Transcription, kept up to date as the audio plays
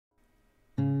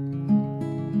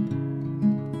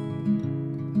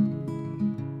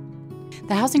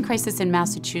The housing crisis in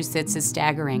Massachusetts is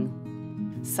staggering.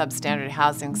 Substandard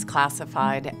housing is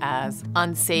classified as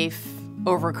unsafe,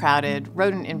 overcrowded,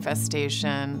 rodent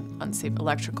infestation, unsafe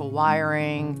electrical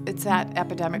wiring. It's at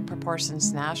epidemic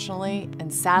proportions nationally,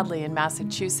 and sadly in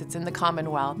Massachusetts, in the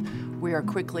Commonwealth, we are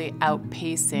quickly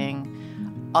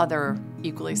outpacing other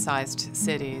equally sized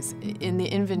cities in the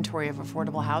inventory of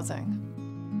affordable housing.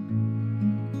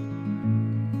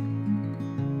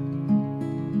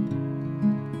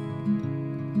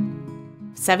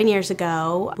 Seven years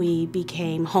ago, we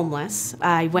became homeless.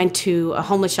 I went to a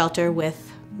homeless shelter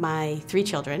with my 3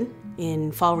 children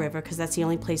in Fall River because that's the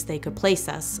only place they could place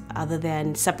us other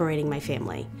than separating my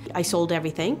family. I sold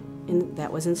everything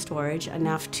that was in storage,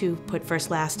 enough to put first,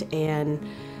 last, and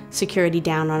security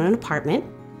down on an apartment.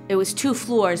 It was 2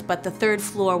 floors, but the 3rd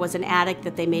floor was an attic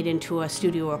that they made into a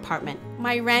studio apartment.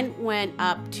 My rent went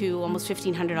up to almost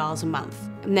 $1,500 a month.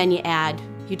 And then you add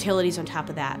utilities on top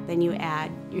of that. Then you add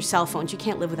your cell phones. You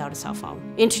can't live without a cell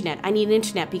phone. Internet. I need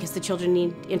internet because the children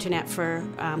need internet for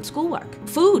schoolwork.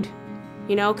 Food,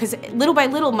 you know, because little by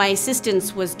little my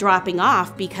assistance was dropping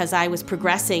off because I was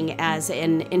progressing as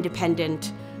an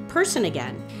independent person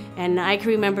again. And I can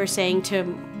remember saying to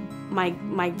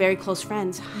my very close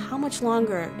friends, how much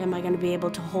longer am I going to be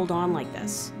able to hold on like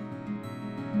this?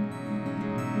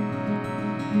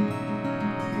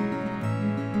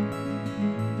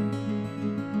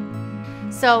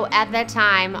 So at that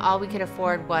time, all we could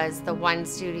afford was the 1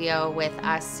 studio with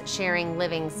us sharing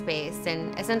living space.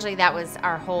 And essentially that was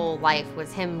our whole life,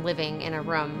 was him living in a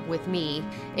room with me.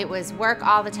 It was work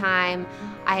all the time.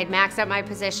 I had maxed out my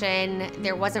position.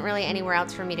 There wasn't really anywhere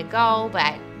else for me to go,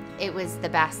 but it was the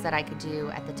best that I could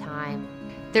do at the time.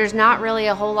 There's not really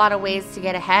a whole lot of ways to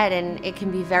get ahead, and it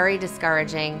can be very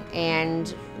discouraging.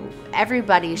 And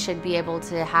everybody should be able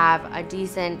to have a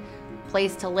decent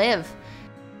place to live.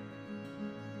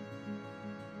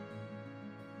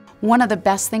 One of the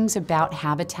best things about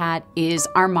Habitat is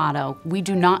our motto: we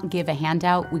do not give a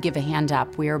handout, we give a hand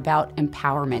up. We are about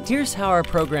empowerment. Here's how our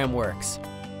program works.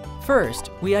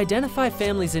 First, we identify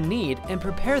families in need and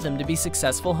prepare them to be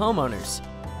successful homeowners.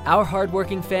 Our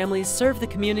hardworking families serve the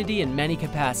community in many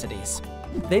capacities.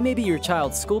 They may be your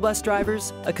child's school bus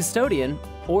drivers, a custodian,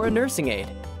 or a nursing aide.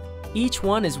 Each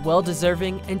one is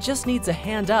well-deserving and just needs a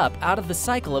hand up out of the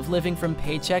cycle of living from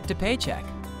paycheck to paycheck.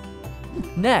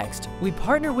 Next, we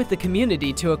partner with the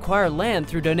community to acquire land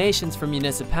through donations from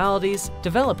municipalities,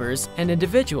 developers, and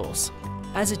individuals.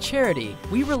 As a charity,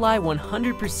 we rely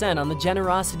 100% on the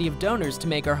generosity of donors to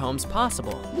make our homes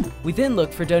possible. We then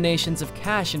look for donations of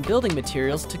cash and building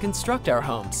materials to construct our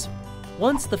homes.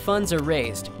 Once the funds are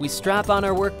raised, we strap on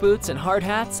our work boots and hard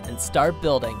hats and start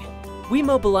building. We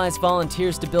mobilize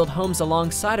volunteers to build homes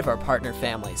alongside of our partner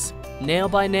families, nail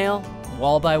by nail,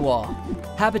 wall by wall.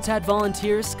 Habitat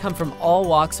volunteers come from all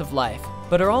walks of life,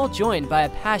 but are all joined by a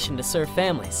passion to serve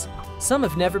families. Some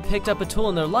have never picked up a tool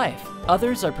in their life.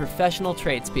 Others are professional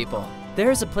tradespeople.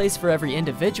 There is a place for every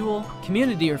individual,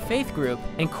 community or faith group,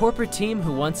 and corporate team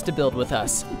who wants to build with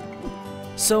us.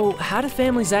 So how do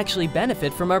families actually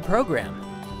benefit from our program?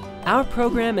 Our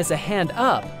program is a hand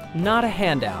up, not a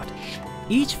handout.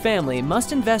 Each family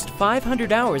must invest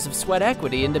 500 hours of sweat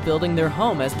equity into building their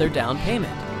home as their down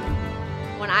payment.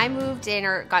 When I moved in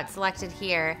or got selected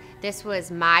here, this was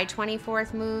my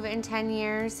 24th move in 10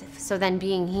 years. So then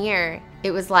being here, it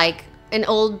was like an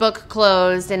old book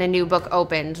closed and a new book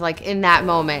opened. Like in that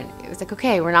moment, it was like,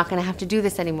 okay, we're not gonna have to do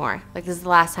this anymore. Like this is the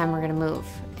last time we're gonna move.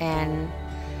 And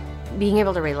being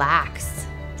able to relax,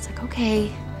 it's like,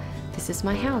 okay, this is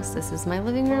my house, this is my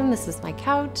living room, this is my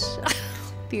couch,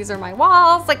 these are my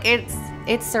walls. Like it's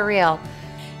surreal.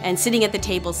 And sitting at the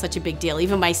table is such a big deal.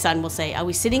 Even my son will say, are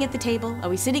we sitting at the table? Are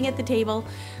we sitting at the table?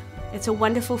 It's a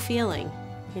wonderful feeling,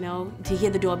 you know, to hear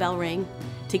the doorbell ring,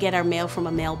 to get our mail from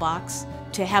a mailbox,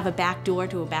 to have a back door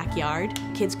to a backyard.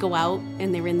 Kids go out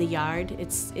and they're in the yard.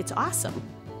 It's awesome.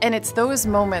 And it's those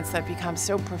moments that become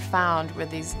so profound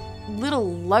with these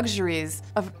little luxuries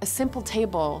of a simple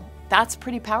table. That's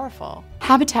pretty powerful.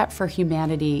 Habitat for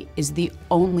Humanity is the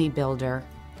only builder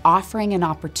offering an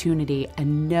opportunity, a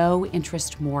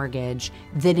no-interest mortgage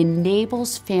that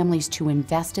enables families to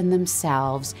invest in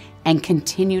themselves and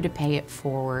continue to pay it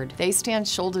forward. They stand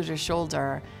shoulder to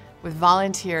shoulder with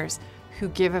volunteers who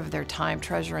give of their time,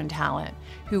 treasure, and talent,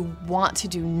 who want to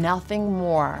do nothing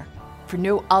more for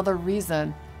no other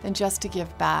reason than just to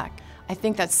give back. I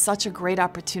think that's such a great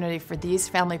opportunity for these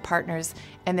family partners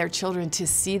and their children to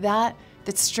see that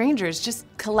strangers just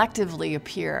collectively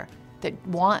appear that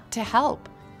want to help.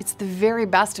 It's the very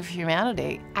best of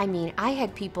humanity. I mean, I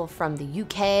had people from the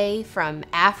UK, from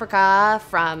Africa,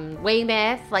 from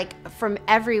Weymouth, like from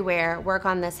everywhere work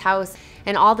on this house.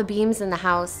 And all the beams in the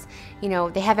house, you know,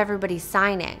 they have everybody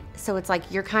sign it. So it's like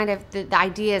you're kind of, the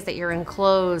idea is that you're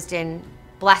enclosed in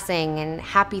blessing and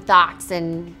happy thoughts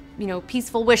and, you know,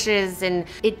 peaceful wishes, and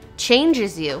it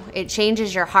changes you. It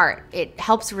changes your heart. It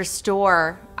helps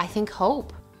restore, I think,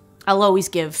 hope. I'll always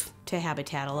give to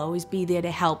Habitat. I'll always be there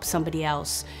to help somebody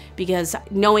else, because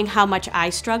knowing how much I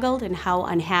struggled and how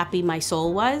unhappy my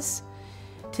soul was,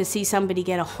 to see somebody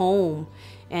get a home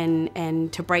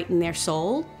and to brighten their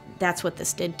soul, that's what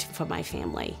this did for my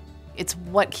family. It's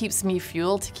what keeps me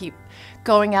fueled to keep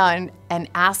going out and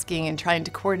asking and trying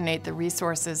to coordinate the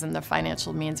resources and the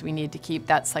financial means we need to keep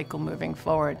that cycle moving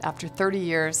forward. After 30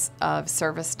 years of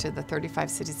service to the 35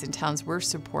 cities and towns we're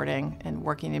supporting and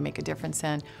working to make a difference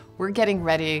in, we're getting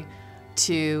ready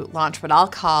to launch what I'll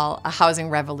call a housing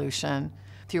revolution.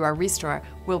 Through our Restore,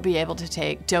 we'll be able to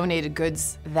take donated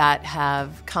goods that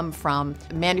have come from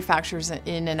manufacturers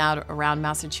in and out around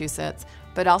Massachusetts,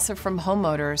 but also from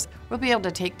homeowners. We'll be able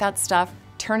to take that stuff,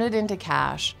 turn it into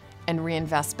cash, and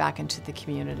reinvest back into the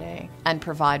community and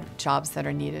provide jobs that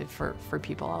are needed for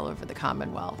people all over the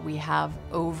Commonwealth. We have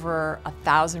over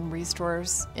 1,000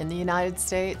 Restores in the United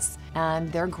States,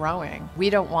 and they're growing. We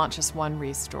don't want just one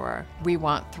Restore. We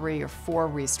want 3 or 4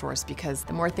 Restores, because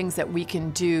the more things that we can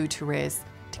do to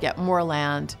get more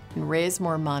land and raise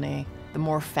more money, the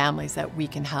more families that we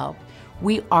can help.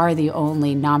 We are the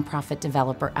only nonprofit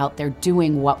developer out there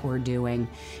doing what we're doing,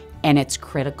 and it's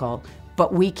critical.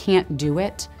 But we can't do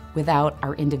it without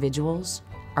our individuals,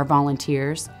 our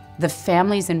volunteers, the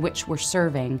families in which we're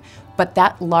serving, but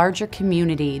that larger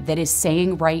community that is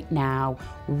saying right now,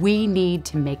 we need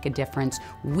to make a difference.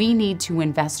 We need to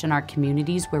invest in our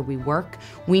communities where we work.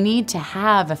 We need to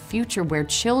have a future where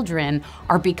children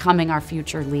are becoming our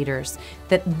future leaders,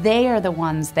 that they are the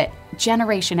ones that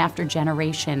generation after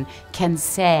generation can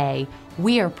say,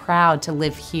 we are proud to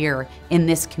live here in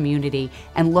this community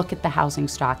and look at the housing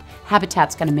stock.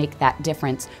 Habitat's going to make that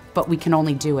difference, but we can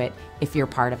only do it if you're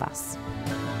part of us.